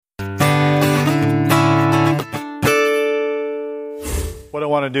what I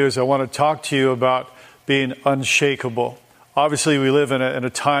want to do is I want to talk to you about being unshakable. Obviously, we live in a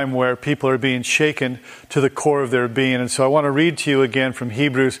time where people are being shaken to the core of their being. And so I want to read to you again from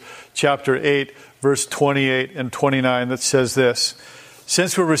Hebrews chapter 8, verse 28 and 29 that says this: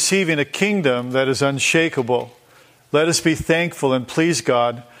 "Since we're receiving a kingdom that is unshakable, let us be thankful and please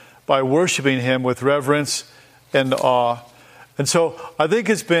God by worshiping Him with reverence and awe." And so I think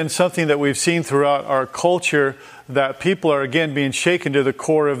it's been something that we've seen throughout our culture, that people are again being shaken to the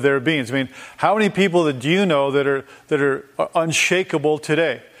core of their beings. I mean, how many people do you know that are unshakable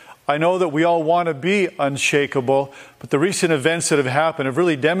today? I know that we all want to be unshakable, but the recent events that have happened have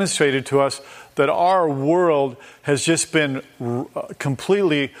really demonstrated to us that our world has just been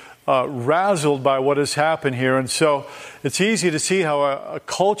completely razzled by what has happened here. And so it's easy to see how a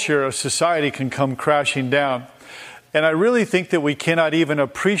culture, a society can come crashing down. And I really think that we cannot even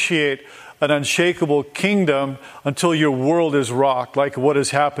appreciate an unshakable kingdom until your world is rocked, like what has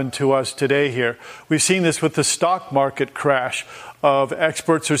happened to us today here. We've seen this with the stock market crash.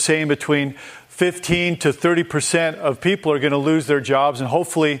 Experts are saying between 15 to 30% of people are going to lose their jobs, and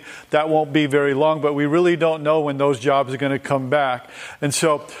hopefully that won't be very long, but we really don't know when those jobs are going to come back. And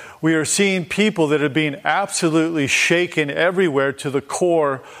so we are seeing people that are being absolutely shaken everywhere to the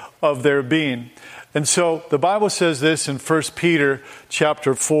core of their being. And so the Bible says this in 1 Peter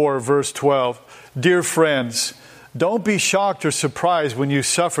chapter 4, verse 12. "Dear friends, don't be shocked or surprised when you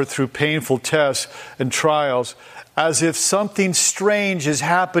suffer through painful tests and trials, as if something strange is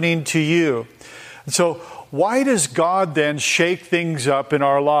happening to you." And so why does God then shake things up in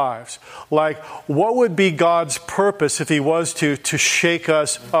our lives? Like, what would be God's purpose if He was to shake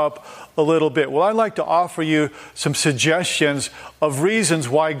us up a little bit? Well, I'd like to offer you some suggestions of reasons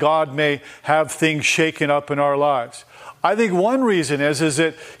why God may have things shaken up in our lives. I think one reason is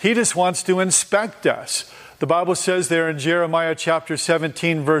that He just wants to inspect us. The Bible says there in Jeremiah chapter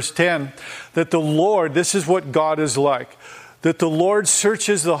 17, verse 10, that the Lord, this is what God is like, that the Lord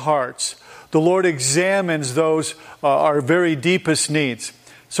searches the hearts. The Lord examines those, our very deepest needs.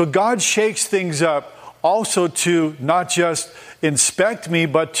 So God shakes things up also to not just inspect me,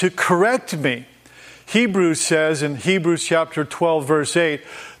 but to correct me. Hebrews says in Hebrews chapter 12, verse 8,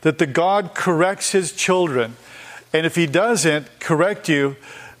 that the God corrects His children. And if He doesn't correct you,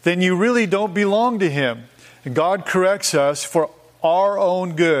 then you really don't belong to Him. And God corrects us for our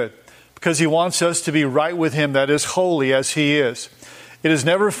own good, because He wants us to be right with Him, that is, holy as He is. It is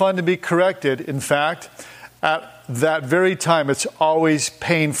never fun to be corrected. In fact, at that very time, it's always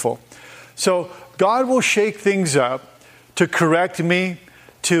painful. So God will shake things up to correct me,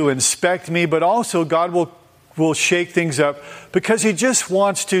 to inspect me, but also God will shake things up because He just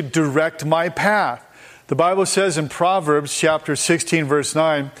wants to direct my path. The Bible says in Proverbs chapter 16, verse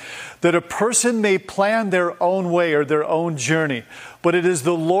 9, that a person may plan their own way or their own journey, but it is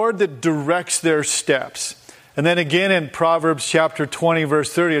the Lord that directs their steps. And then again in Proverbs chapter 20,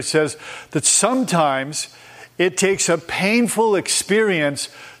 verse 30, it says that sometimes it takes a painful experience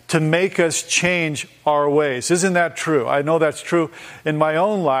to make us change our ways. Isn't that true? I know that's true in my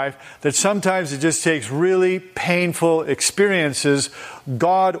own life, that sometimes it just takes really painful experiences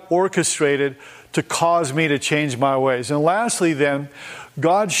God orchestrated to cause me to change my ways. And lastly then,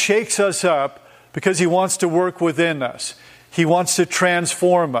 God shakes us up because He wants to work within us. He wants to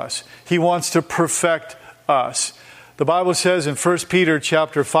transform us. He wants to perfect us. The Bible says in 1 Peter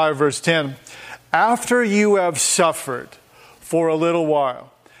chapter 5, verse 10, "After you have suffered for a little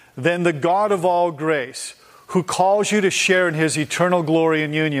while, then the God of all grace, who calls you to share in His eternal glory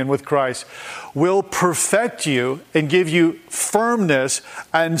and union with Christ, will perfect you and give you firmness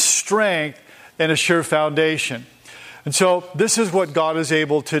and strength and a sure foundation." And so this is what God is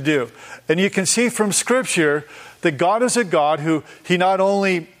able to do. And you can see from Scripture that God is a God who He not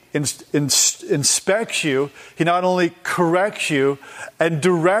only inspects you, He not only corrects you and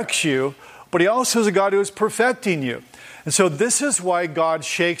directs you, but He also is a God who is perfecting you. And so this is why God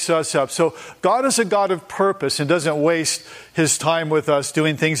shakes us up. So God is a God of purpose and doesn't waste His time with us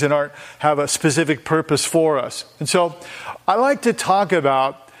doing things that aren't have a specific purpose for us. And so I like to talk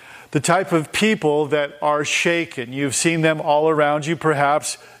about the type of people that are shaken. You've seen them all around you.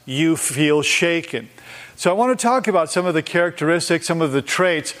 Perhaps you feel shaken. So I want to talk about some of the characteristics, some of the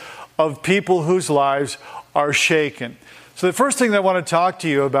traits of people whose lives are shaken. So the first thing that I want to talk to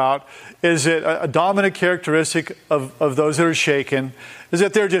you about is that a dominant characteristic of those that are shaken is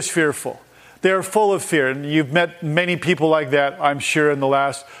that they're just fearful. They're full of fear. And you've met many people like that, I'm sure, in the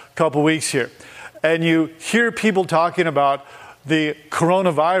last couple weeks here. And you hear people talking about the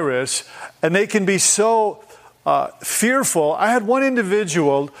coronavirus, and they can be so fearful. I had one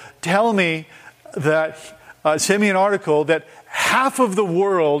individual tell me that sent me an article that half of the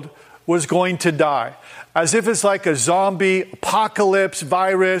world was going to die, as if it's like a zombie apocalypse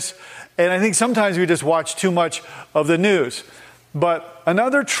virus. And I think sometimes we just watch too much of the news. But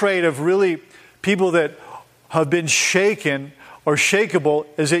another trait of really people that have been shaken or shakeable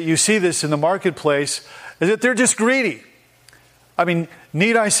is that you see this in the marketplace, is that they're just greedy. I mean,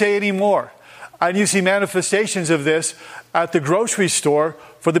 need I say any more? And you see manifestations of this at the grocery store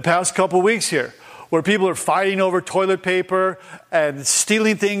for the past couple weeks here, where people are fighting over toilet paper and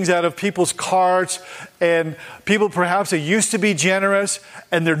stealing things out of people's carts, and people perhaps that used to be generous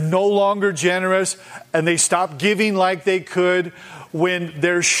and they're no longer generous, and they stop giving like they could. When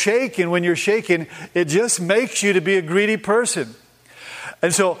they're shaken, when you're shaken, it just makes you to be a greedy person.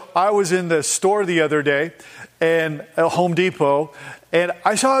 And so I was in the store the other day and at Home Depot, and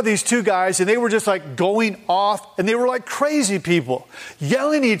I saw these two guys, and they were just like going off, and they were like crazy people,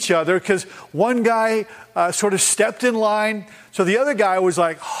 yelling at each other because one guy sort of stepped in line. So the other guy was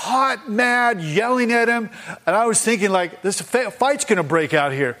like hot, mad, yelling at him. And I was thinking like, this fight's going to break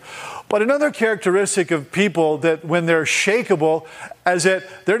out here. But another characteristic of people that when they're shakeable is that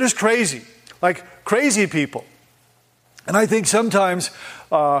they're just crazy, like crazy people. And I think sometimes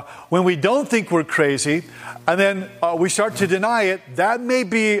when we don't think we're crazy and then we start to deny it, that may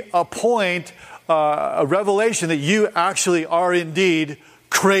be a point, a revelation that you actually are indeed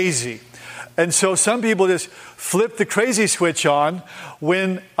crazy. And so some people just flip the crazy switch on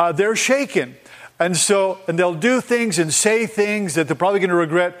when they're shaken. And they'll do things and say things that they're probably going to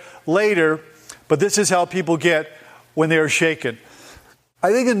regret later. But this is how people get when they are shaken.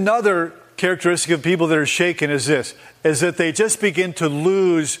 I think another characteristic of people that are shaken is this, is that they just begin to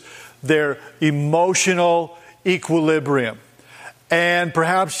lose their emotional equilibrium. And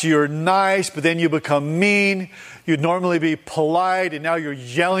perhaps you're nice, but then you become mean. You'd normally be polite, and now you're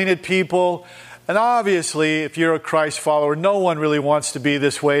yelling at people. And obviously, if you're a Christ follower, no one really wants to be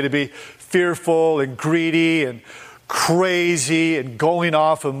this way, to be fearful and greedy and crazy and going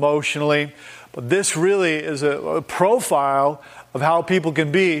off emotionally. But this really is a profile of how people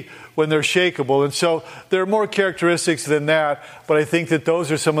can be when they're shakeable. And so there are more characteristics than that, but I think that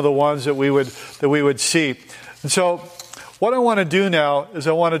those are some of the ones that we would see. And so what I want to do now is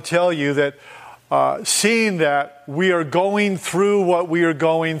I want to tell you that seeing that we are going through what we are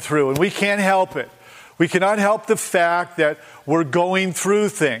going through, and we can't help it. We cannot help the fact that we're going through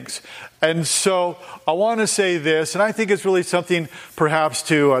things. And so I want to say this, and I think it's really something perhaps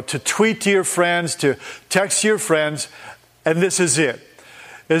to tweet to your friends, to text to your friends, and this is it.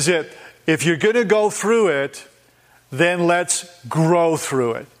 Is that if you're going to go through it, then let's grow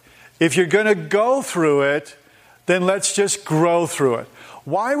through it. If you're going to go through it, then let's just grow through it.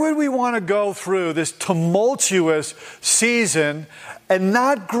 Why would we want to go through this tumultuous season and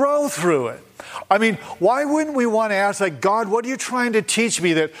not grow through it? I mean, why wouldn't we want to ask, like, God, what are you trying to teach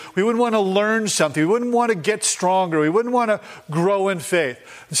me? That we wouldn't want to learn something. We wouldn't want to get stronger. We wouldn't want to grow in faith.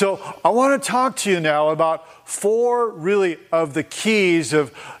 And so I want to talk to you now about 4 really of the keys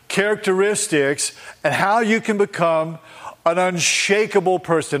of characteristics and how you can become an unshakable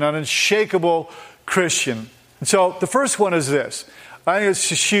person, an unshakable Christian. And so the first one is this. I think it's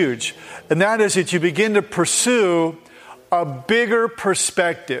just huge. And that is that you begin to pursue a bigger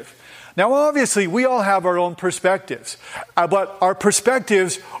perspective. Now, obviously, we all have our own perspectives, but our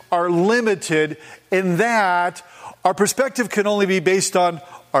perspectives are limited in that our perspective can only be based on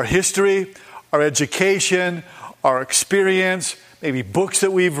our history, our education, our experience, maybe books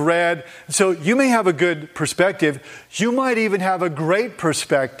that we've read. So you may have a good perspective. You might even have a great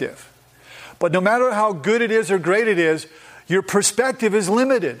perspective. But no matter how good it is or great it is, your perspective is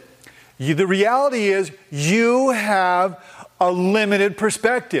limited. The reality is you have a limited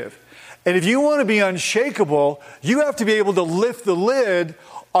perspective. And if you want to be unshakable, you have to be able to lift the lid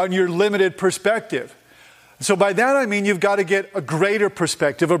on your limited perspective. So by that I mean you've got to get a greater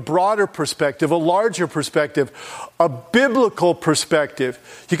perspective, a broader perspective, a larger perspective, a biblical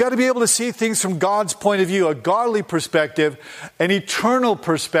perspective. You've got to be able to see things from God's point of view, a godly perspective, an eternal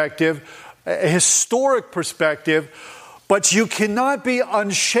perspective, a historic perspective. But you cannot be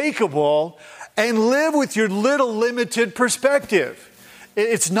unshakable and live with your little limited perspective.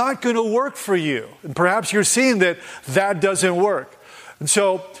 It's not going to work for you. And perhaps you're seeing that doesn't work. And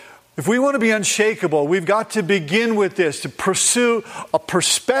so if we want to be unshakable, we've got to begin with this, to pursue a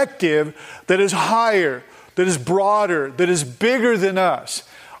perspective that is higher, that is broader, that is bigger than us.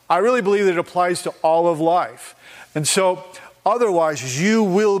 I really believe that it applies to all of life. And so otherwise, you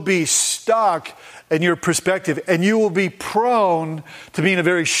will be stuck in your perspective, and you will be prone to being a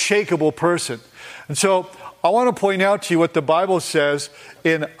very shakable person. And so I want to point out to you what the Bible says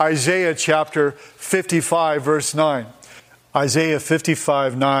in Isaiah chapter 55, verse 9. Isaiah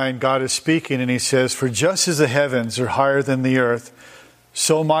 55:9, God is speaking, and he says, "For just as the heavens are higher than the earth,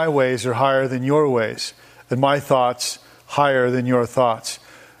 so my ways are higher than your ways, and my thoughts higher than your thoughts."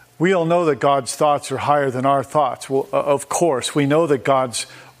 We all know that God's thoughts are higher than our thoughts. Well, of course, we know that God's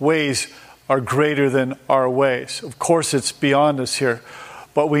ways are greater than our ways. Of course, it's beyond us here.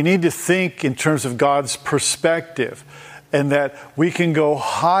 But we need to think in terms of God's perspective, and that we can go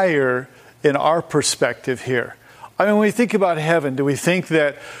higher in our perspective here. I mean, when we think about heaven, do we think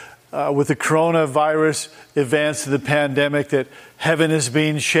that with the coronavirus events of the pandemic that heaven is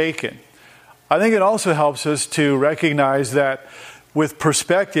being shaken? I think it also helps us to recognize that with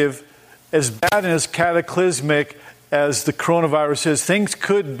perspective, as bad and as cataclysmic as the coronavirus is, things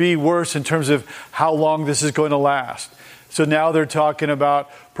could be worse in terms of how long this is going to last. So now they're talking about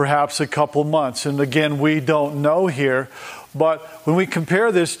perhaps a couple months. And again, we don't know here. But when we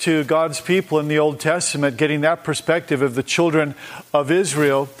compare this to God's people in the Old Testament, getting that perspective of the children of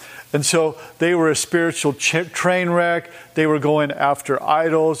Israel, and so they were a spiritual train wreck. They were going after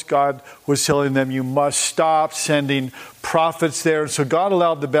idols. God was telling them, you must stop, sending prophets there. And so God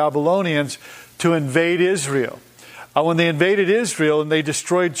allowed the Babylonians to invade Israel. When they invaded Israel and they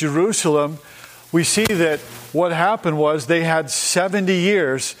destroyed Jerusalem, we see that what happened was they had 70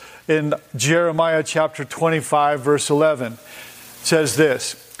 years. In Jeremiah chapter 25, verse 11, it says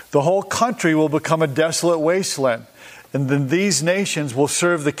this, "The whole country will become a desolate wasteland, and then these nations will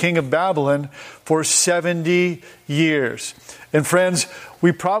serve the king of Babylon for 70 years. And friends,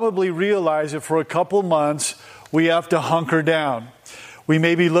 we probably realize that for a couple months, we have to hunker down. We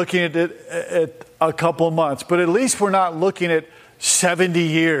may be looking at it at a couple months, but at least we're not looking at 70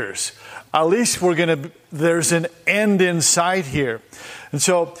 years. At least there's an end in sight here. And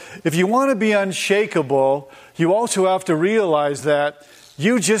so if you want to be unshakable, you also have to realize that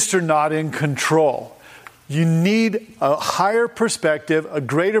you just are not in control. You need a higher perspective, a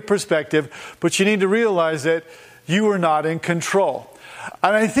greater perspective, but you need to realize that you are not in control.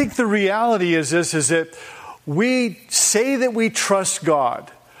 And I think the reality is this, is that we say that we trust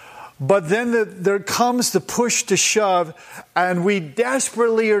God, but then there comes the push to shove, and we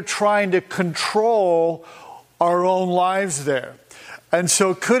desperately are trying to control our own lives there. And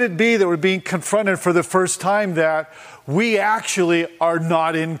so could it be that we're being confronted for the first time that we actually are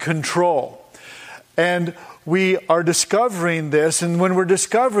not in control? And we are discovering this, and when we're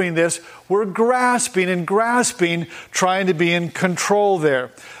discovering this, we're grasping, trying to be in control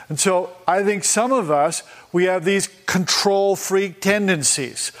there. And so I think some of us, we have these control freak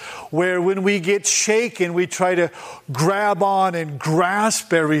tendencies where when we get shaken, we try to grab on and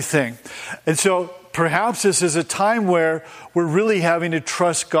grasp everything. And so perhaps this is a time where we're really having to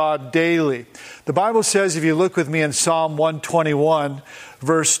trust God daily. The Bible says, if you look with me in Psalm 121,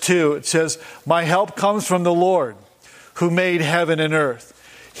 verse 2, it says, "My help comes from the Lord, who made heaven and earth.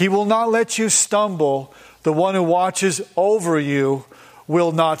 He will not let you stumble. The one who watches over you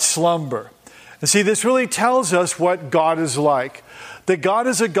will not slumber." And see, this really tells us what God is like. That God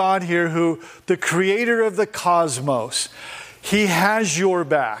is a God here who, the creator of the cosmos, He has your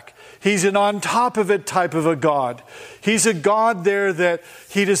back. He's an on top of it type of a God. He's a God there that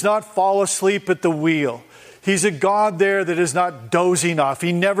He does not fall asleep at the wheel. He's a God there that is not dozing off.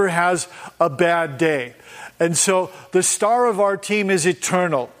 He never has a bad day. And so the star of our team is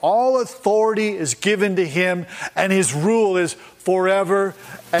eternal. All authority is given to Him, and His rule is forever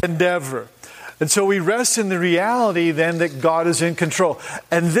and ever. And so we rest in the reality then that God is in control.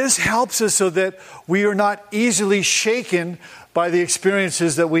 And this helps us so that we are not easily shaken by the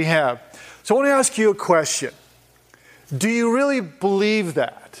experiences that we have. So I want to ask you a question. Do you really believe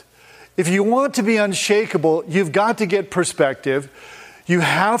that? If you want to be unshakable, you've got to get perspective. You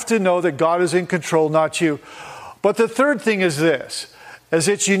have to know that God is in control, not you. But the third thing is this, is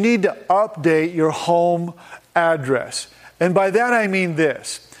that you need to update your home address. And by that I mean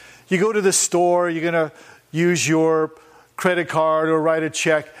this. You go to the store, you're going to use your credit card or write a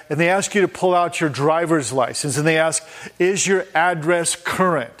check, and they ask you to pull out your driver's license, and they ask, is your address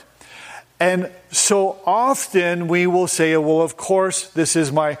current? And so often we will say, well, of course, this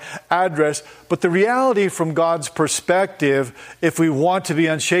is my address. But the reality from God's perspective, if we want to be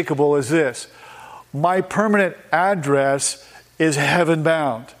unshakable, is this. My permanent address is heaven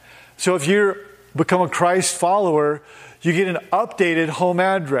bound. So if you become a Christ follower, you get an updated home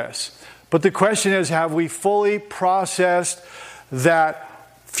address. But the question is, have we fully processed that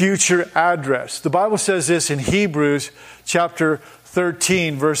future address? The Bible says this in Hebrews chapter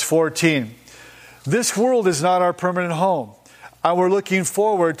 13, verse 14. This world is not our permanent home, and we're looking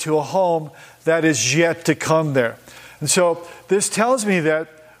forward to a home that is yet to come there. And so this tells me that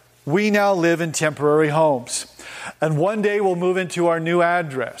we now live in temporary homes. And one day we'll move into our new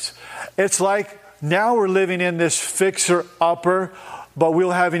address. It's like now we're living in this fixer-upper, but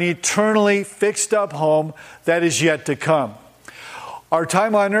we'll have an eternally fixed-up home that is yet to come. Our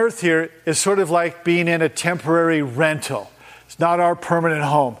time on earth here is sort of like being in a temporary rental. It's not our permanent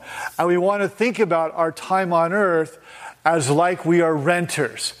home. And we want to think about our time on earth as like we are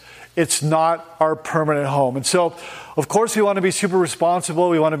renters. It's not our permanent home. And so, of course, we want to be super responsible.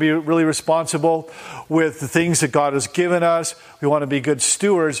 We want to be really responsible with the things that God has given us. We want to be good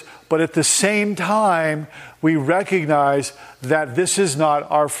stewards. But at the same time, we recognize that this is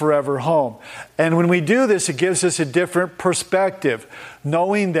not our forever home. And when we do this, it gives us a different perspective,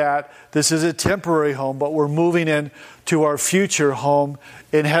 knowing that this is a temporary home, but we're moving into our future home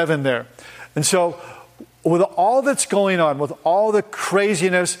in heaven there. And so, with all that's going on, with all the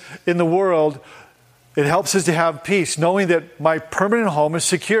craziness in the world, it helps us to have peace, knowing that my permanent home is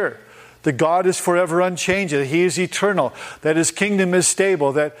secure, that God is forever unchanging, that He is eternal, that His kingdom is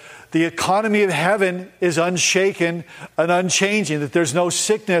stable, that the economy of heaven is unshaken and unchanging, that there's no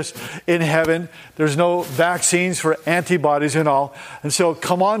sickness in heaven, there's no vaccines for antibodies and all. And so,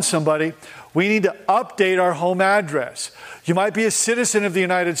 come on, somebody. We need to update our home address. You might be a citizen of the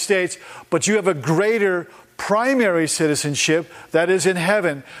United States, but you have a greater primary citizenship that is in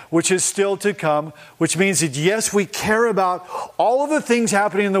heaven, which is still to come, which means that yes, we care about all of the things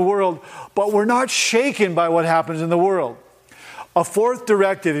happening in the world, but we're not shaken by what happens in the world. A fourth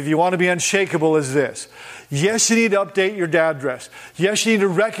directive, if you want to be unshakable, is this. Yes, you need to update your address. Yes, you need to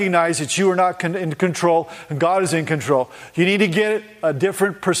recognize that you are not in control and God is in control. You need to get a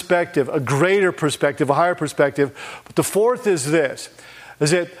different perspective, a greater perspective, a higher perspective. But the fourth is this,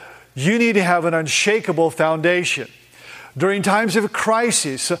 is that you need to have an unshakable foundation. During times of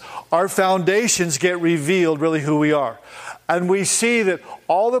crisis, our foundations get revealed really who we are. And we see that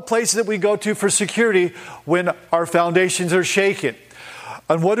all the places that we go to for security when our foundations are shaken.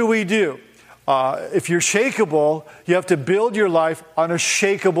 And what do? If you're shakable, you have to build your life on a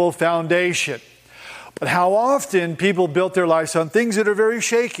shakable foundation. But how often people built their lives on things that are very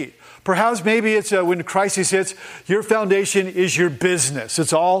shaky? Perhaps maybe it's when crisis hits, your foundation is your business.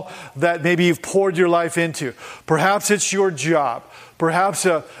 It's all that maybe you've poured your life into. Perhaps it's your job. Perhaps,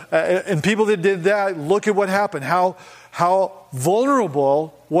 and people that did that, look at what happened. How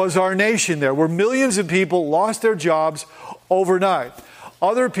vulnerable was our nation there, where millions of people lost their jobs overnight.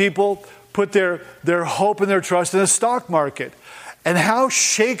 Other people put their hope and their trust in the stock market. And how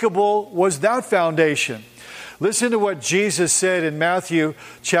shakable was that foundation? Listen to what Jesus said in Matthew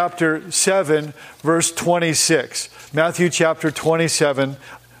chapter 7, verse 26. Matthew chapter 27,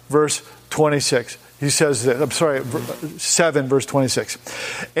 verse 26. He says that, 7, verse 26.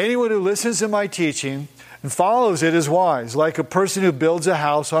 Anyone who listens to my teaching and follows it is wise, like a person who builds a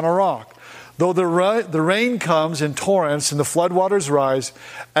house on a rock. Though the rain comes in torrents and the floodwaters rise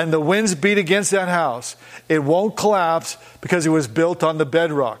and the winds beat against that house, it won't collapse because it was built on the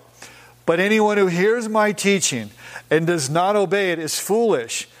bedrock. But anyone who hears my teaching and does not obey it is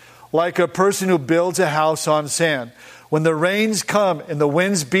foolish, like a person who builds a house on sand. When the rains come and the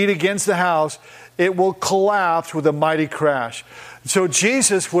winds beat against the house, it will collapse with a mighty crash. So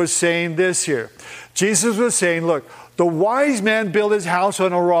Jesus was saying this here. Jesus was saying, look, the wise man built his house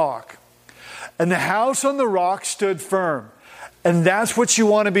on a rock. And the house on the rock stood firm. And that's what you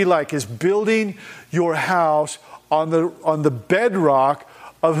want to be like, is building your house on the bedrock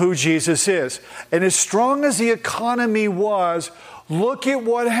of who Jesus is. And as strong as the economy was, look at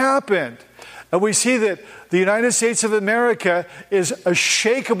what happened. And we see that the United States of America is a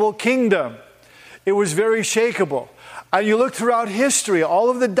shakable kingdom. It was very shakable. And you look throughout history, all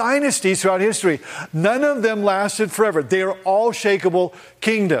of the dynasties throughout history, none of them lasted forever. They are all shakable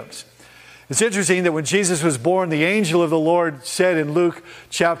kingdoms. It's interesting that when Jesus was born, the angel of the Lord said in Luke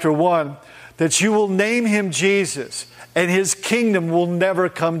chapter 1 that you will name him Jesus and his kingdom will never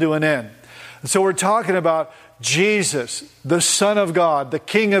come to an end. And so we're talking about Jesus, the Son of God, the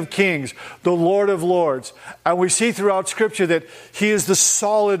King of Kings, the Lord of Lords. And we see throughout Scripture that He is the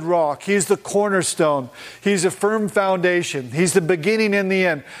solid rock. He's the cornerstone. He's a firm foundation. He's the beginning and the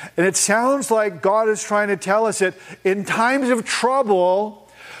end. And it sounds like God is trying to tell us that in times of trouble,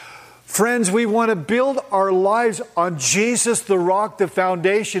 friends, we want to build our lives on Jesus, the rock, the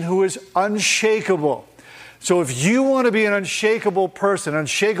foundation, who is unshakable. So if you want to be an unshakable person,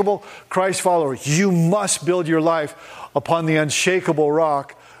 unshakable Christ follower, you must build your life upon the unshakable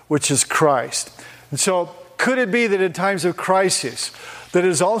rock, which is Christ. And so could it be that in times of crisis, that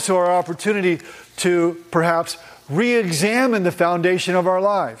is also our opportunity to perhaps re-examine the foundation of our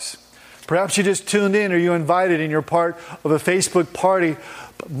lives? Perhaps you just tuned in or you invited and you're part of a Facebook party.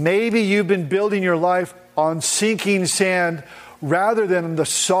 But maybe you've been building your life on sinking sand rather than the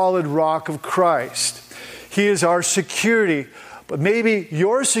solid rock of Christ. He is our security. But maybe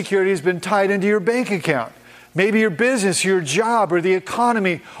your security has been tied into your bank account. Maybe your business, your job, or the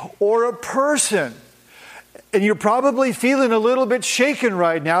economy, or a person. And you're probably feeling a little bit shaken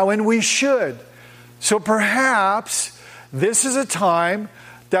right now, and we should. So perhaps this is a time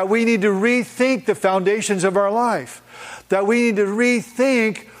that we need to rethink the foundations of our life. That we need to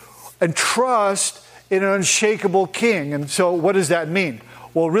rethink and trust in an unshakable King. And so what does that mean?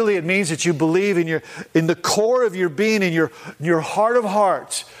 Well, really it means that you believe in the core of your being, in your heart of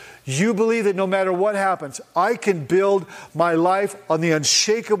hearts. You believe that no matter what happens, I can build my life on the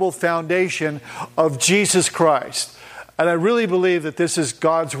unshakable foundation of Jesus Christ. And I really believe that this is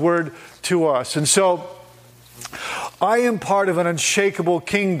God's word to us. And so I am part of an unshakable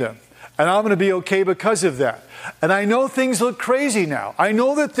kingdom. And I'm going to be okay because of that. And I know things look crazy now. I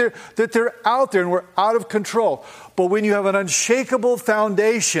know that they're out there and we're out of control. But when you have an unshakable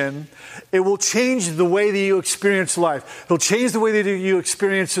foundation, it will change the way that you experience life. It'll change the way that you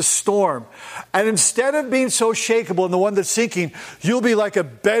experience a storm. And instead of being so shakeable and the one that's sinking, you'll be like a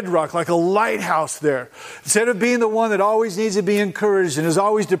bedrock, like a lighthouse there. Instead of being the one that always needs to be encouraged and is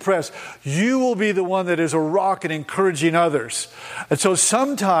always depressed, you will be the one that is a rock and encouraging others. And so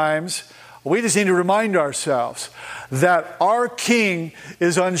sometimes we just need to remind ourselves that our King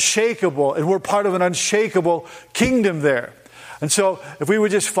is unshakable and we're part of an unshakable kingdom there. And so if we would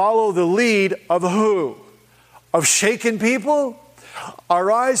just follow the lead of who? Of shaken people?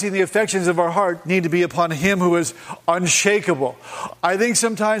 Our eyes and the affections of our heart need to be upon Him who is unshakable. I think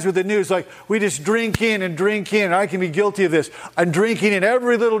sometimes with the news, like we just drink in. And I can be guilty of this. I'm drinking in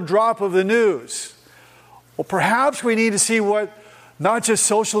every little drop of the news. Well, perhaps we need to see what not just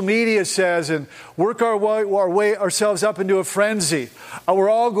social media says and work our way ourselves up into a frenzy. We're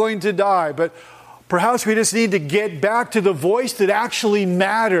all going to die, but perhaps we just need to get back to the voice that actually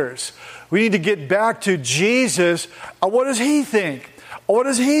matters. We need to get back to Jesus. What does He think? What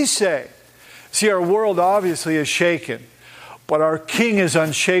does He say? See, our world obviously is shaken, but our King is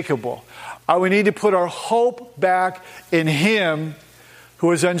unshakable. We need to put our hope back in Him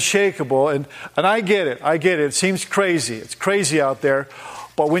who is unshakable. And I get it. It seems crazy. It's crazy out there.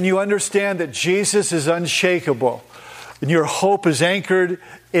 But when you understand that Jesus is unshakable and your hope is anchored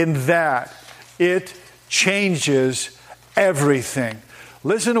in that, it changes everything.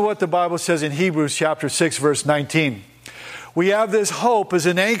 Listen to what the Bible says in Hebrews chapter 6, verse 19. We have this hope as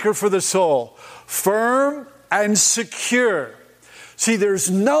an anchor for the soul, firm and secure. See, there's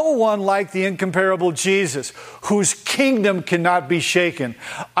no one like the incomparable Jesus, whose kingdom cannot be shaken.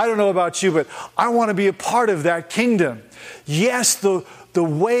 I don't know about you, but I want to be a part of that kingdom. Yes, the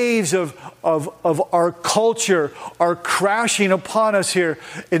waves of our culture are crashing upon us here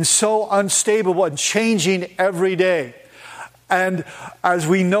and so unstable and changing every day. And as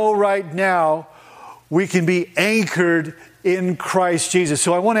we know right now, we can be anchored in Christ Jesus.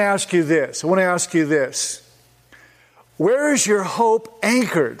 So I want to ask you this. Where is your hope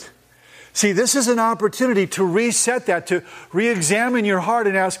anchored? See, this is an opportunity to reset that, to re-examine your heart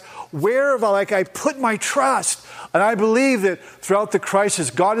and ask, where have I put my trust? And I believe that throughout the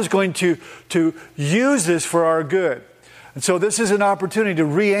crisis, God is going to use this for our good. And so this is an opportunity to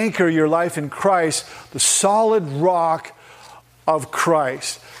re-anchor your life in Christ, the solid rock of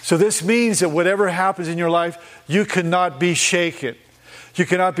Christ. So this means that whatever happens in your life, you cannot be shaken. You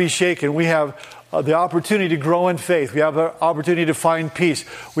cannot be shaken. We have the opportunity to grow in faith. We have the opportunity to find peace.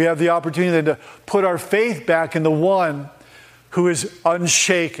 We have the opportunity to put our faith back in the one who is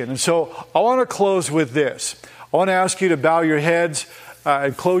unshaken. And so I want to close with this. I want to ask you to bow your heads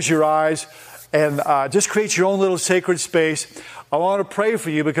and close your eyes and just create your own little sacred space. I want to pray for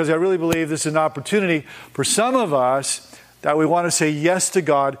you because I really believe this is an opportunity for some of us that we want to say yes to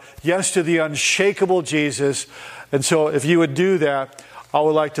God, yes to the unshakable Jesus. And so if you would do that, I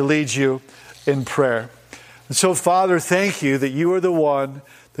would like to lead you in prayer. And so, Father, thank you that you are the one,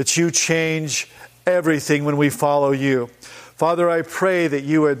 that you change everything when we follow you. Father, I pray that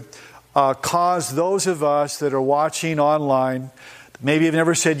you would cause those of us that are watching online, maybe have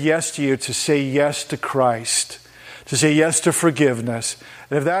never said yes to you, to say yes to Christ, to say yes to forgiveness.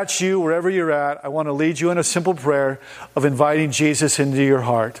 And if that's you, wherever you're at, I want to lead you in a simple prayer of inviting Jesus into your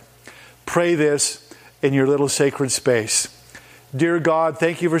heart. Pray this in your little sacred space. Dear God,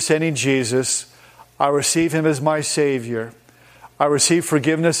 thank you for sending Jesus. I receive Him as my Savior. I receive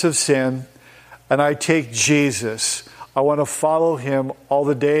forgiveness of sin, and I take Jesus. I want to follow Him all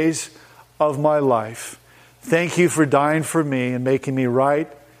the days of my life. Thank you for dying for me and making me right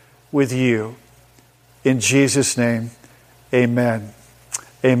with you. In Jesus' name, amen.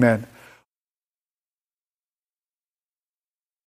 Amen.